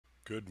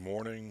Good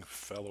morning,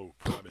 fellow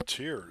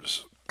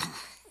privateers.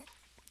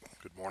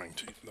 Good morning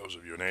to those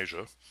of you in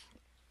Asia.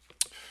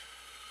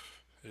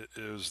 It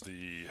is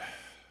the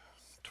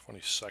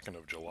 22nd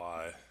of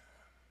July,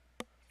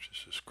 which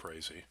is just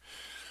crazy.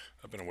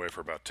 I've been away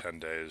for about 10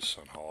 days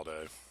on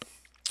holiday,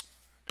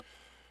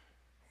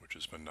 which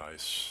has been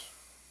nice.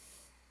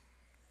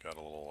 Got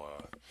a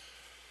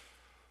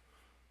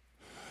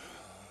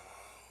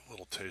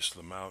little taste of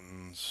the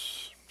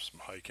mountains, some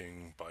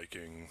hiking,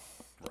 biking,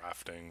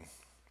 rafting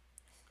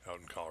out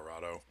in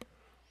Colorado.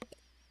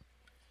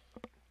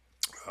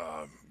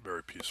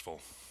 Very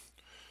peaceful.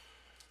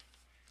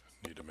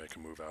 Need to make a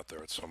move out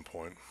there at some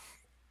point.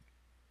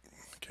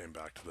 Came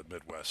back to the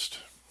Midwest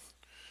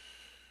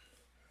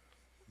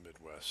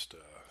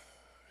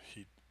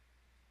heat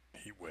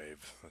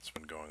wave that's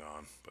been going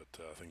on, but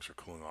things are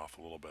cooling off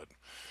a little bit.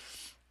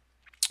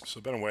 So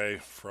I've been away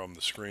from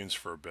the screens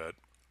for a bit.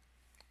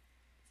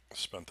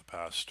 Spent the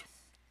past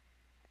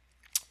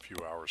few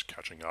hours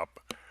catching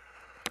up.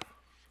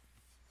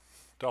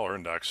 Dollar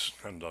index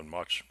hadn't done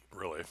much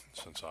really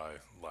since I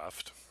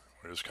left.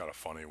 It is kind of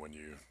funny when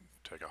you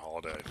take a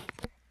holiday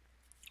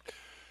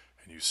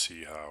and you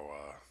see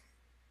how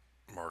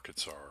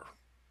markets are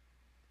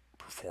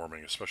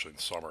performing, especially in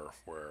summer,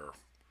 where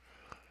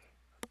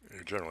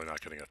you're generally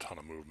not getting a ton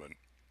of movement,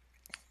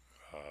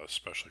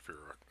 especially if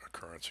you're a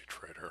currency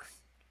trader.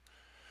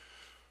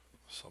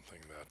 Something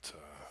that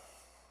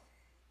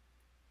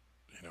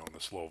in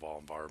this low vol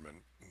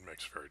environment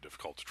makes it very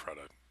difficult to try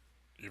to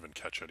even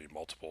catch any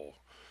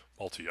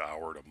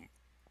multi-hour to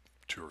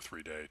 2 or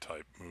 3 day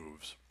type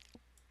moves.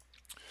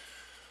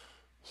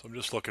 So I'm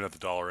just looking at the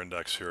dollar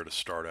index here to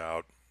start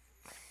out.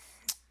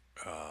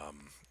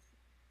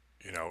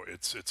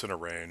 It's in a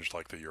range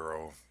like the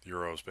euro. The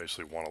euro is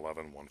basically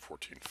 111,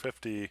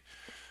 114.50.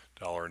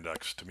 Dollar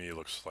index to me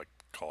looks like,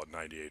 call it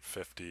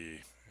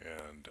 98.50,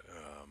 and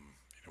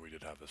we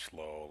did have this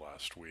low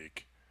last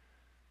week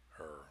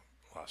or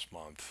last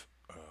month.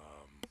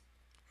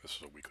 This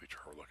is a weekly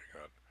chart we're looking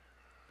at,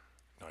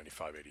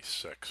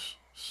 95.86.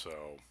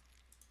 So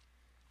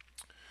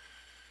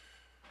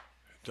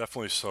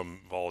definitely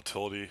some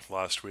volatility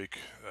last week.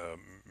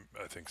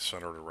 I think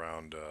centered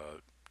around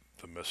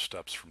the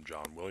missteps from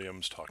John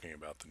Williams talking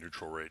about the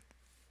neutral rate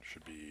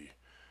should be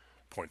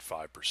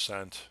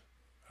 0.5%.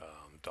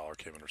 The dollar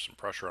came under some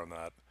pressure on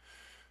that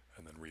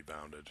and then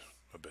rebounded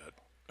a bit.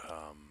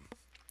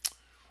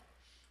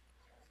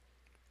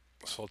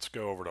 So let's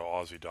go over to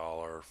Aussie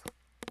dollar.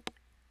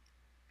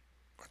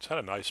 It's had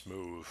a nice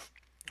move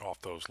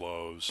off those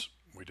lows.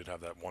 We did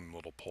have that one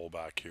little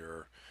pullback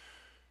here,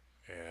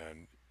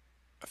 and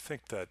I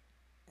think that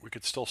we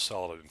could still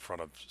sell it in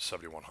front of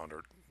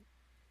 7,100.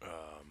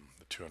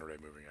 The 200-day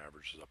moving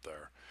average is up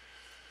there,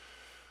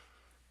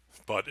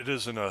 but it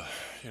is in a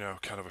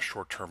kind of a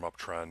short-term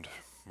uptrend.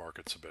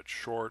 Market's a bit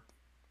short,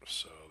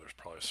 so there's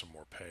probably some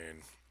more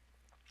pain.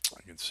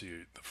 You can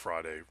see the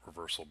Friday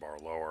reversal bar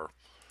lower.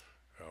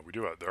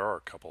 There are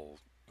a couple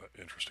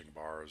interesting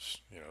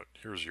bars.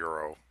 Here's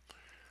euro.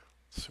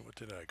 Let's see, what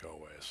did I go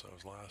away? So that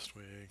was last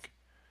week.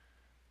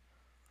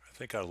 I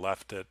think I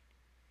left it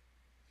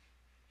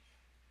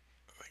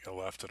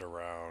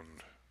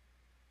around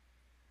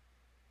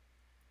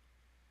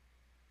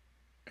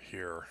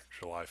here,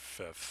 July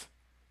 5th.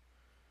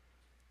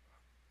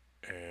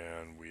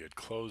 And we had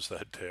closed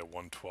that day at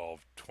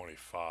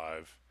 112.25,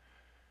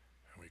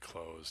 and we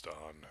closed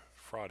on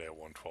Friday at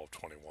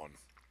 112.21.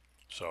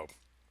 So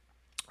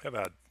I've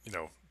had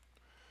a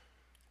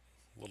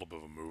little bit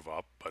of a move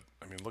up, but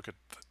I mean, look at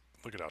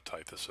how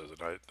tight this is,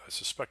 and I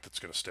suspect it's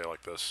going to stay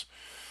like this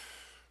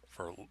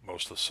for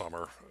most of the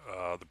summer.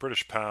 The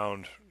British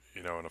pound,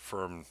 in a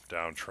firm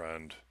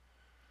downtrend.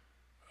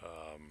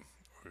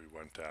 We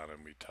went down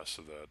and we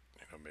tested that,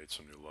 made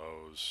some new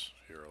lows.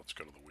 Here, let's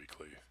go to the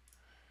weekly.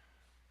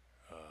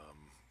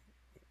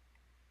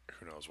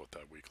 Who knows what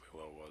that weekly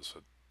low was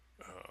at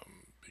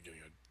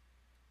beginning of,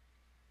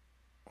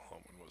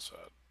 when was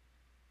that?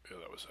 Yeah,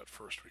 that was that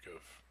first week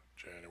of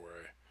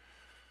January.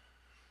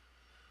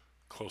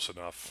 Close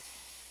enough.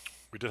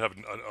 We did have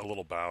a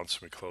little bounce,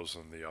 and we closed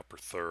in the upper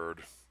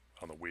third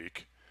on the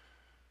week.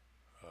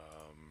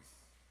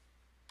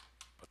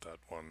 But that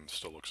one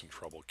still looks in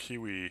trouble.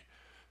 Kiwi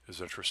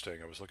is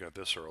interesting. I was looking at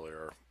this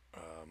earlier.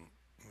 Let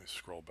me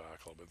scroll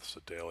back a little bit. This is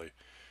a daily. You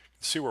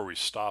can see where we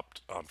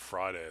stopped on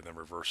Friday and then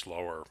reversed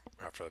lower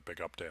after that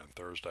big up day on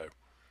Thursday,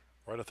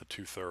 right at the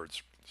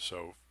 2/3.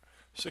 So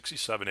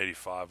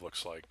 67.85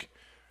 looks like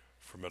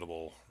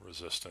formidable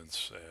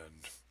resistance,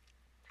 and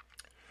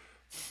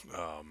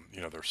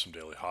there's some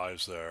daily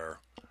highs there.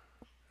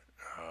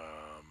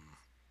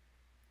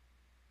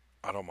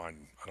 I don't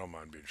mind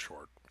being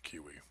short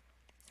Kiwi.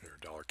 Here,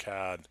 dollar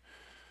CAD.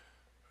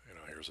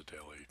 Here's a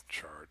daily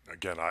chart.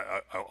 Again,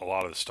 a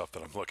lot of the stuff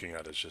that I'm looking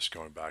at is just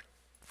going back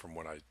from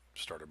when I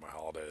started my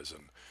holidays,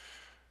 and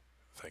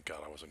thank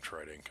God I wasn't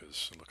trading,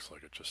 because it looks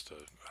like it's just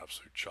an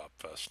absolute chop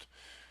fest.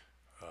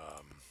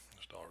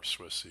 There's dollar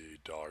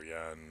Swissy, dollar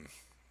yen,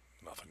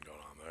 nothing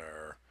going on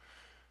there.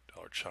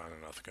 Dollar China,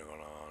 nothing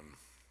going on.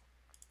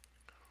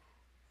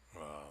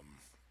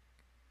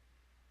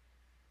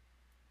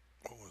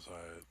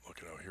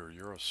 here,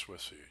 Euro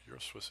Swissy. Euro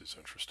Swissy's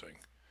interesting.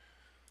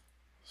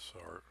 So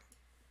our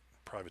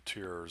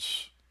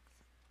privateers,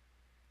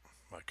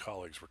 my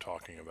colleagues were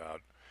talking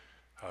about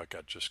how it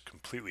got just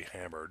completely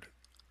hammered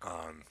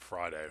on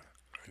Friday.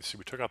 You see,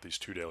 we took out these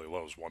two daily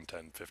lows,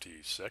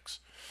 110.56,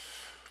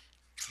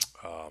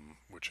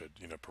 which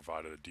had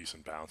provided a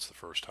decent bounce the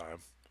first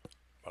time,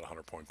 about a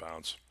 100-point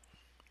bounce.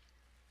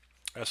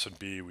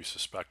 S&B we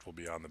suspect will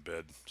be on the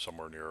bid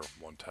somewhere near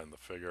 110 the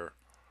figure.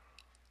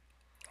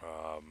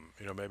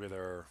 Maybe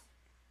they're,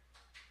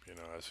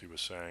 as he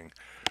was saying,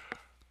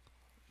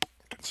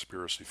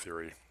 conspiracy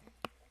theory.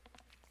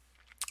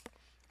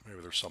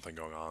 Maybe there's something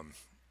going on,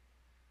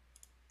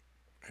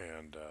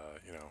 and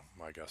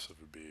my guess it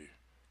would be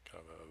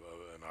kind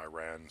of an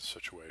Iran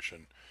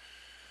situation.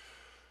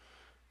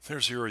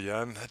 There's Euro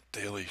Yen. That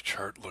daily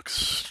chart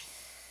looks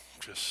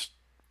just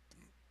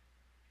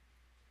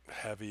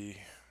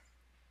heavy.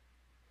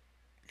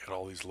 Got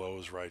all these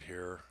lows right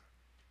here.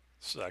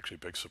 This is actually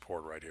big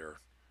support right here.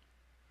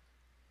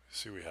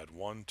 See, we had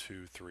 1,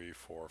 2, 3,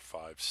 4,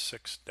 5,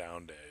 6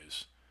 down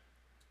days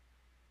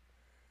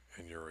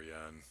in Euro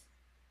Yen,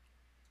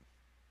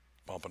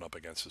 bumping up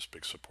against this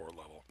big support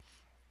level.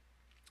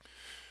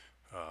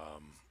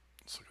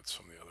 Let's look at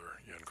some of the other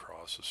yen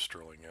crosses.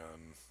 Sterling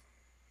yen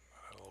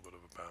had a little bit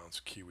of a bounce.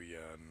 Kiwi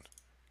yen,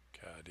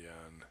 CAD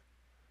yen,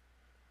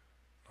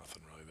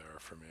 nothing really there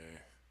for me.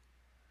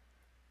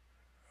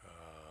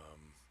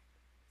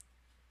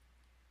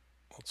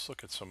 Let's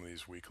look at some of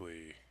these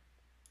weekly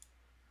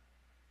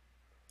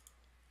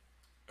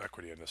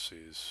equity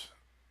indices.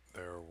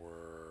 There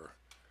were,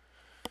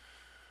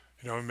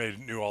 we made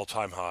new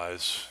all-time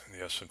highs in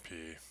the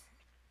S&P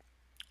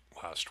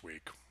last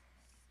week.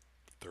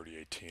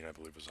 3018, I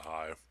believe, was a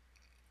high.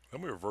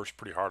 Then we reversed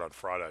pretty hard on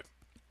Friday.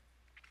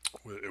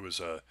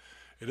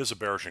 It is a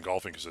bearish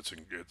engulfing because it's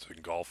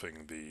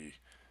engulfing the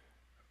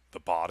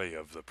body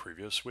of the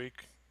previous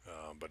week,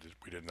 but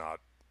we did not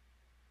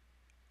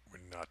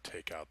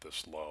take out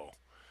this low.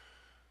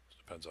 It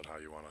depends on how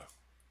you want to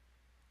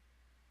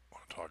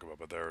talk about,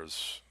 but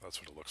that's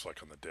what it looks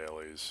like on the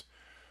dailies.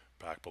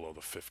 Back below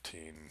the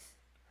 15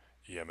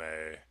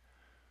 EMA,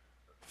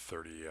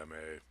 30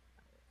 EMA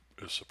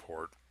is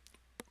support.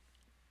 I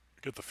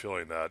get the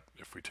feeling that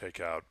if we take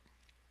out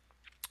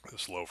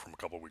this low from a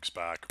couple weeks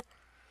back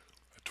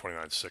at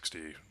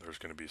 29.60, there's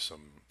going to be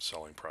some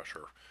selling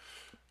pressure.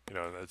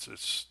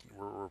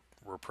 We're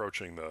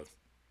approaching the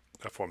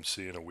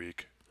FOMC in a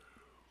week.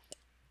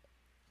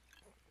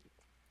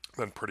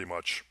 Then pretty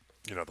much,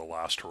 the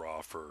last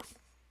hurrah for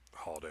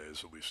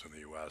holidays, at least in the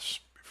U.S.,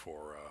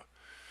 before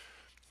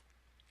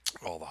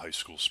all the high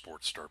school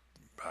sports start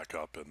back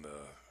up and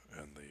the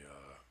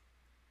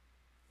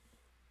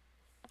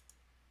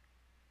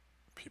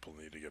people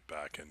need to get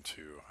back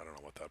into, I don't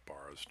know what that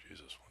bar is.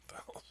 Jesus, what the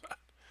hell is that?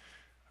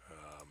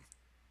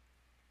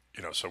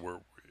 So we're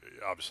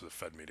obviously the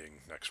Fed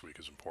meeting next week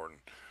is important.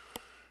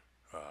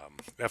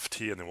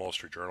 FT and the Wall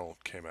Street Journal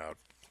came out.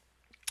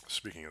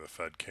 Speaking of the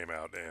Fed, came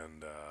out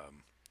and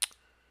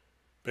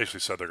basically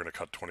said they're going to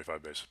cut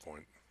 25 basis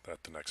points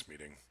at the next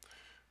meeting.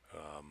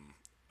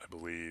 I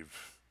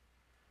believe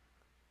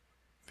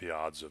the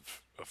odds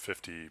of a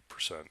 50%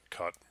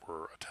 cut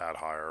were a tad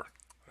higher,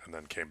 and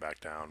then came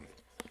back down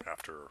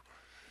after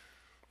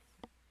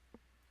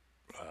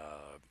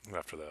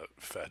the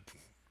Fed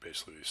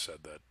basically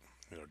said that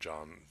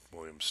John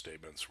Williams'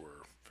 statements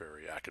were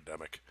very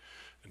academic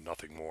and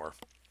nothing more.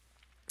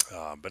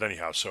 But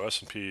anyhow, so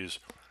S&Ps,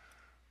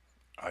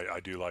 I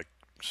do like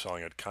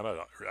selling it kind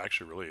of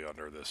actually really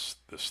under this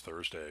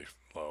Thursday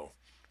low,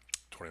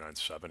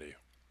 29.70,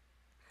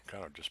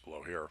 kind of just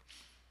below here.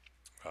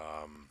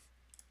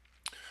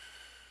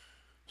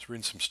 Just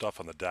reading some stuff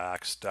on the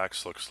DAX.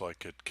 DAX looks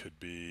like it could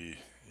be,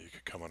 you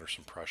could come under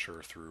some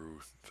pressure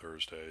through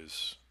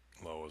Thursday's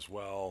low as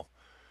well.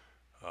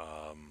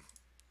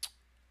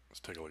 Let's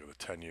take a look at the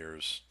 10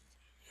 years.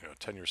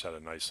 10 years had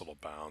a nice little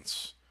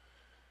bounce.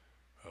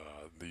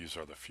 These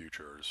are the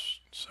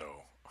futures,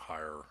 so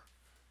higher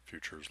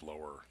futures,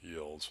 lower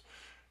yields.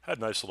 Had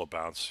a nice little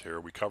bounce here.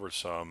 We covered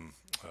some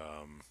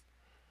a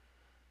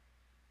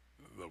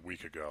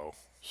week ago,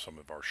 some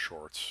of our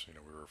shorts.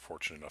 We were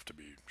fortunate enough to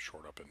be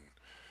short up in,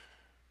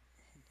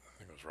 I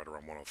think it was right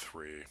around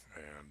 103,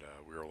 and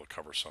we were able to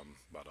cover some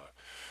about a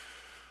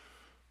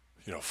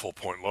full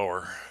point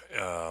lower.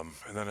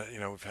 And then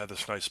we've had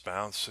this nice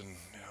bounce, and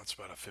it's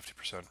about a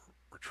 50%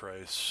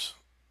 retrace.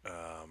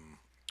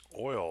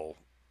 Oil,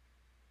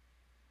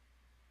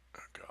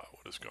 oh God,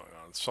 what is going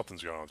on?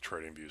 Something's going on with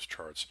TradingView's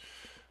charts.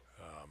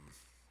 I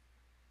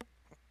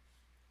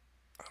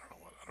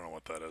don't know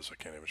what that is. I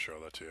can't even show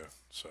that to you,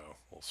 so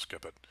we'll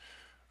skip it.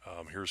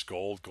 Here's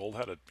gold. Gold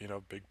had a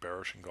big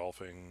bearish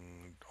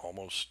engulfing,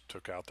 almost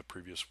took out the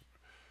previous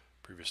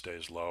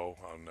day's low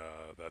on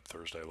that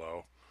Thursday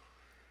low.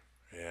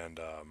 And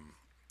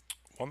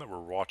one that we're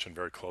watching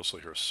very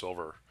closely here is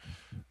silver.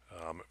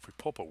 If we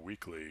pull up a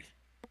weekly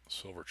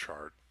silver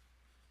chart,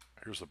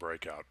 here's the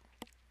breakout.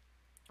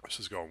 This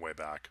is going way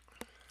back.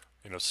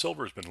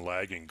 Silver's been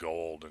lagging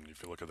gold, and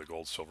if you look at the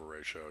gold-silver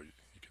ratio,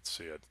 you can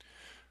see it.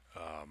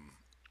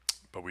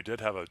 But we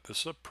did have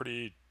this is a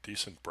pretty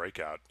decent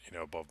breakout,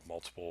 above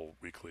multiple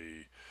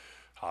weekly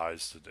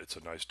highs. It's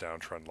a nice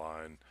downtrend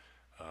line.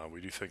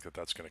 We do think that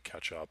that's going to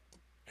catch up,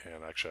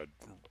 and actually I'd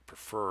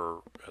prefer,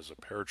 as a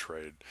pair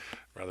trade,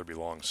 rather be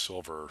long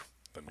silver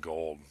than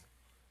gold.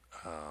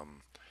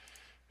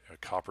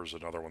 Copper's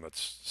another one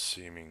that's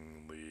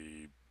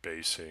seemingly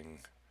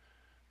basing.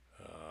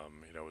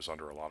 It was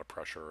under a lot of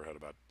pressure, had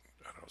about,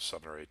 I don't know,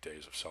 7 or 8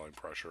 days of selling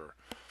pressure,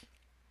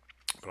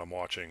 but I'm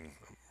watching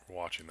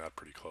that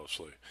pretty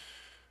closely.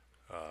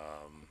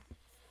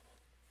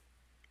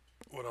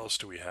 What else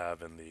do we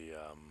have in the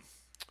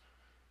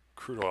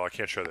crude oil? I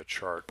can't show that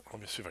chart.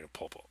 Let me see if I can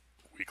pull up a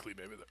weekly,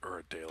 maybe, or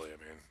a daily. I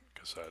mean,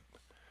 because that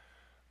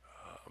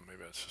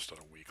maybe that's just on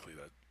a weekly.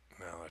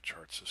 Now that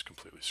chart's just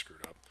completely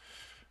screwed up.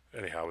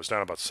 Anyhow, it was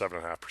down about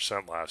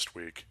 7.5% last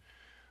week.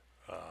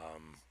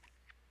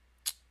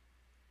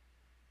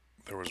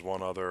 There was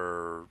one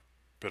other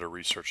bit of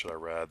research that I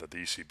read, that the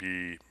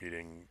ECB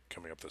meeting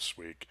coming up this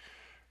week,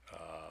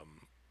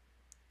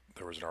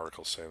 there was an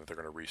article saying that they're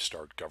going to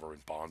restart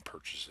government bond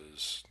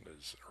purchases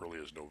as early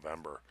as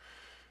November.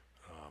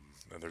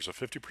 And there's a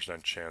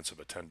 50% chance of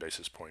a 10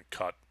 basis point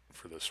cut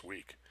for this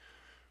week,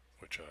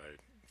 which I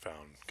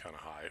found kind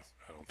of high.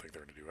 I don't think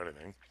they're going to do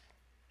anything.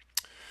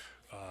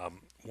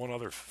 One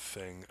other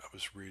thing I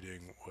was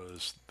reading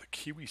was the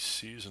Kiwi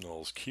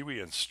seasonals. Kiwi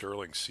and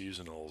sterling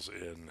seasonals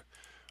in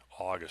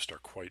August are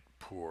quite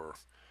poor,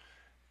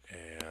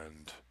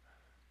 and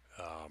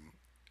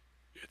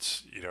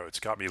it's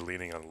got me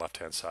leaning on the left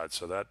hand side,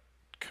 so that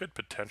could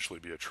potentially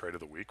be a trade of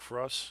the week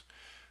for us,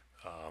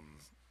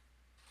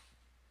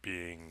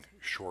 being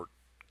short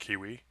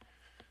Kiwi.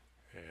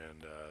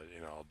 And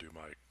I'll do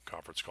my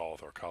conference call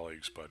with our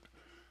colleagues, but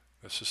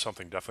this is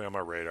something definitely on my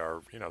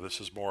radar.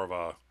 This is more of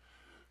a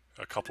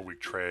couple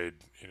week trade.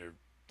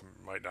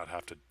 Might not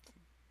have to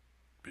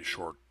be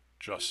short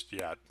just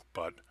yet,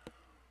 but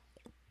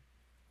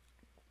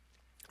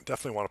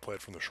definitely want to play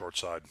it from the short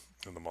side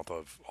in the month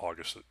of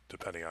August,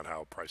 depending on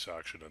how price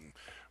action and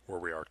where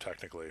we are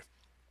technically.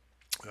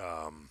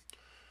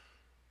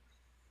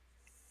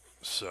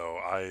 So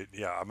I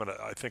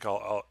think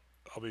I'll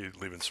be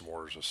leaving some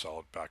orders to sell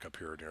it back up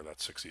here near that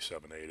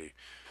 67.80.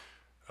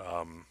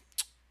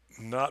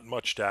 Not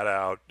much data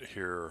out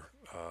here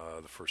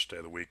the first day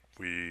of the week.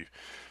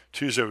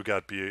 Tuesday we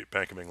got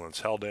Bank of England's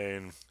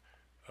Haldane.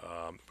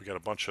 We got a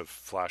bunch of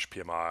flash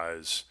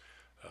PMIs,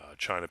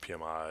 China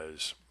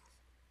PMIs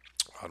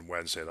on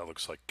Wednesday. That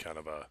looks like kind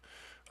of a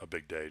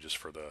big day just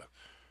for the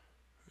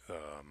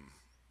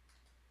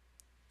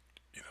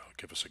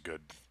give us a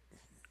good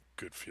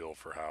feel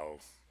for how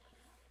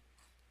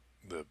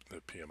the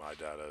PMI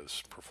data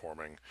is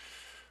performing.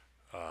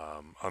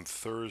 On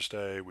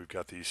Thursday we've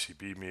got the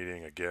ECB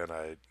meeting again.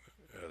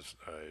 As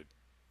I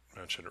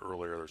mentioned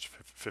earlier, there's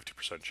a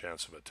 50%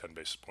 chance of a 10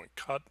 basis point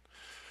cut.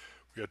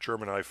 We got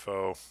German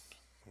IFO,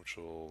 which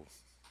will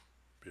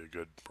be a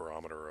good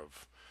barometer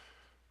of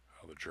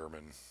how the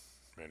German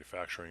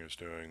manufacturing is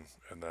doing,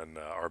 and then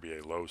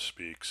RBA Lowe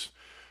speaks.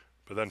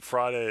 But then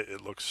Friday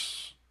it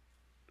looks,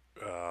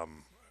 I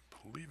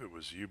believe it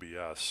was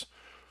UBS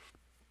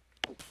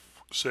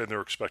saying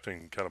they're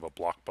expecting kind of a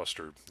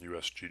blockbuster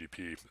U.S.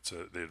 GDP. It's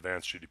the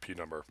advanced GDP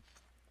number.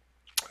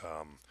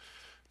 I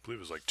believe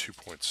it was like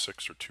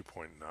 2.6 or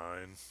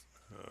 2.9.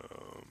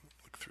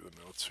 Look through the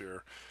notes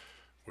here,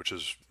 which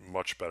is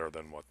much better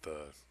than what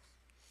the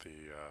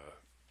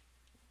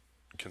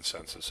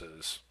consensus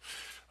is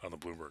on the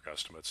Bloomberg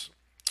estimates.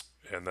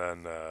 And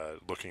then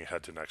looking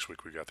ahead to next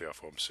week, we got the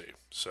FOMC.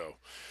 So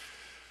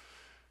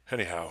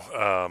anyhow,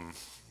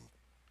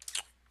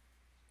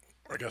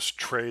 I guess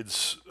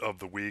trades of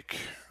the week,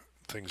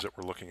 things that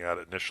we're looking at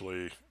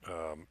initially,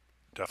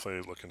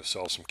 definitely looking to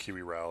sell some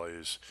Kiwi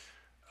rallies.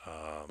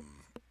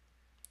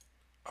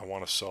 I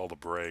want to sell the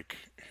break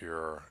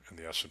here in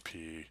the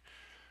S&P.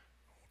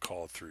 We'll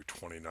call it through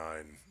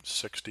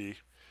 29.60.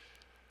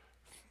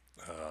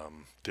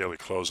 Daily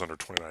close under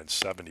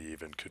 29.70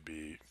 even could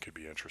be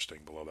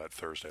interesting below that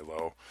Thursday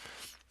low.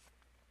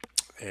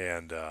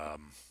 And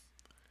then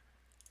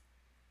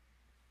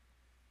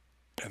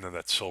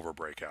that silver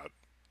breakout.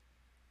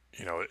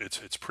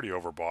 It's pretty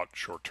overbought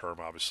short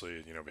term,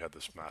 obviously. We had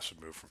this massive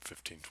move from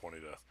 1520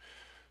 to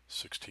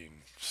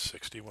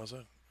 1660, was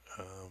it?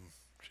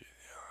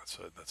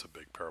 That's a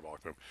big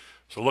parabolic move.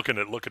 So looking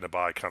to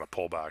buy kind of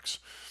pullbacks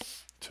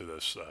to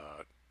this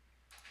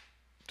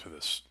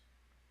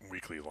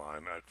weekly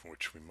line,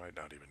 which we might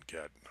not even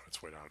get.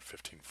 It's way down at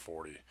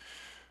 1540.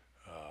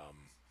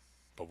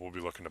 But we'll be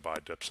looking to buy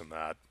dips in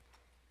that.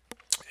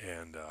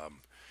 And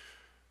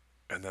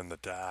then the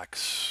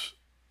DAX,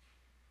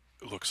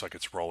 it looks like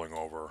it's rolling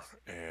over,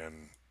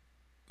 and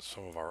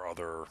some of our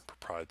other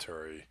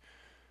proprietary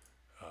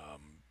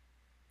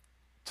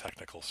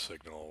technical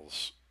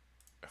signals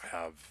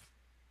have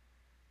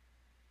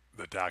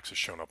the DAX has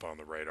shown up on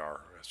the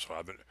radar.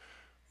 So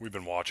we've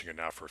been watching it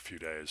now for a few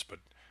days, but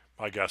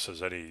my guess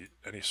is any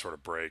sort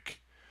of break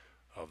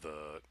of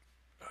the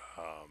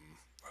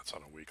that's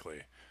on a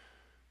weekly,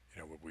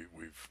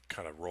 we've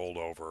kind of rolled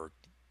over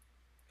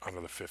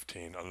under the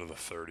 15, under the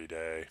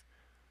 30-day.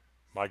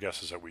 My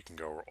guess is that we can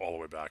go all the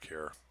way back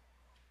here,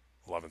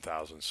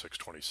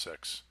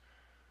 11,626.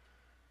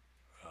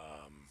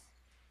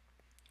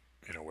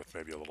 With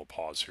maybe a little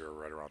pause here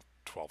right around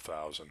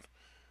 12,000.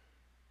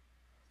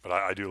 But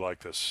I do like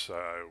this.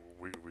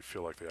 We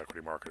feel like the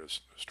equity market is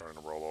starting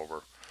to roll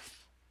over,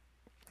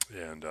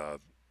 and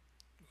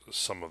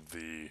some of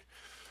the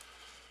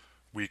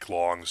weak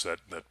longs that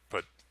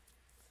put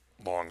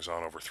longs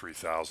on over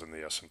 3,000,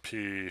 the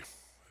S&P,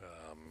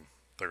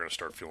 they're going to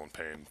start feeling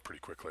pain pretty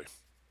quickly.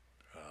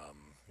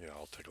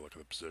 I'll take a look at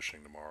the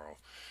positioning tomorrow.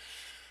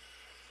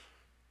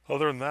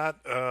 Other than that,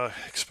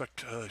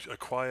 expect a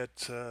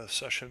quiet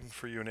session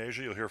for you in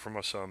Asia. You'll hear from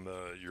us on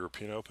the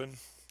European Open,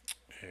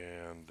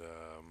 and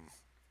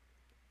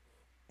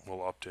we'll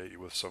update you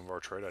with some of our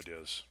trade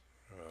ideas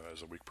as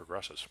the week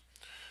progresses.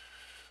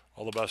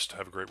 All the best.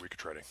 Have a great week of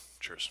trading.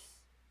 Cheers.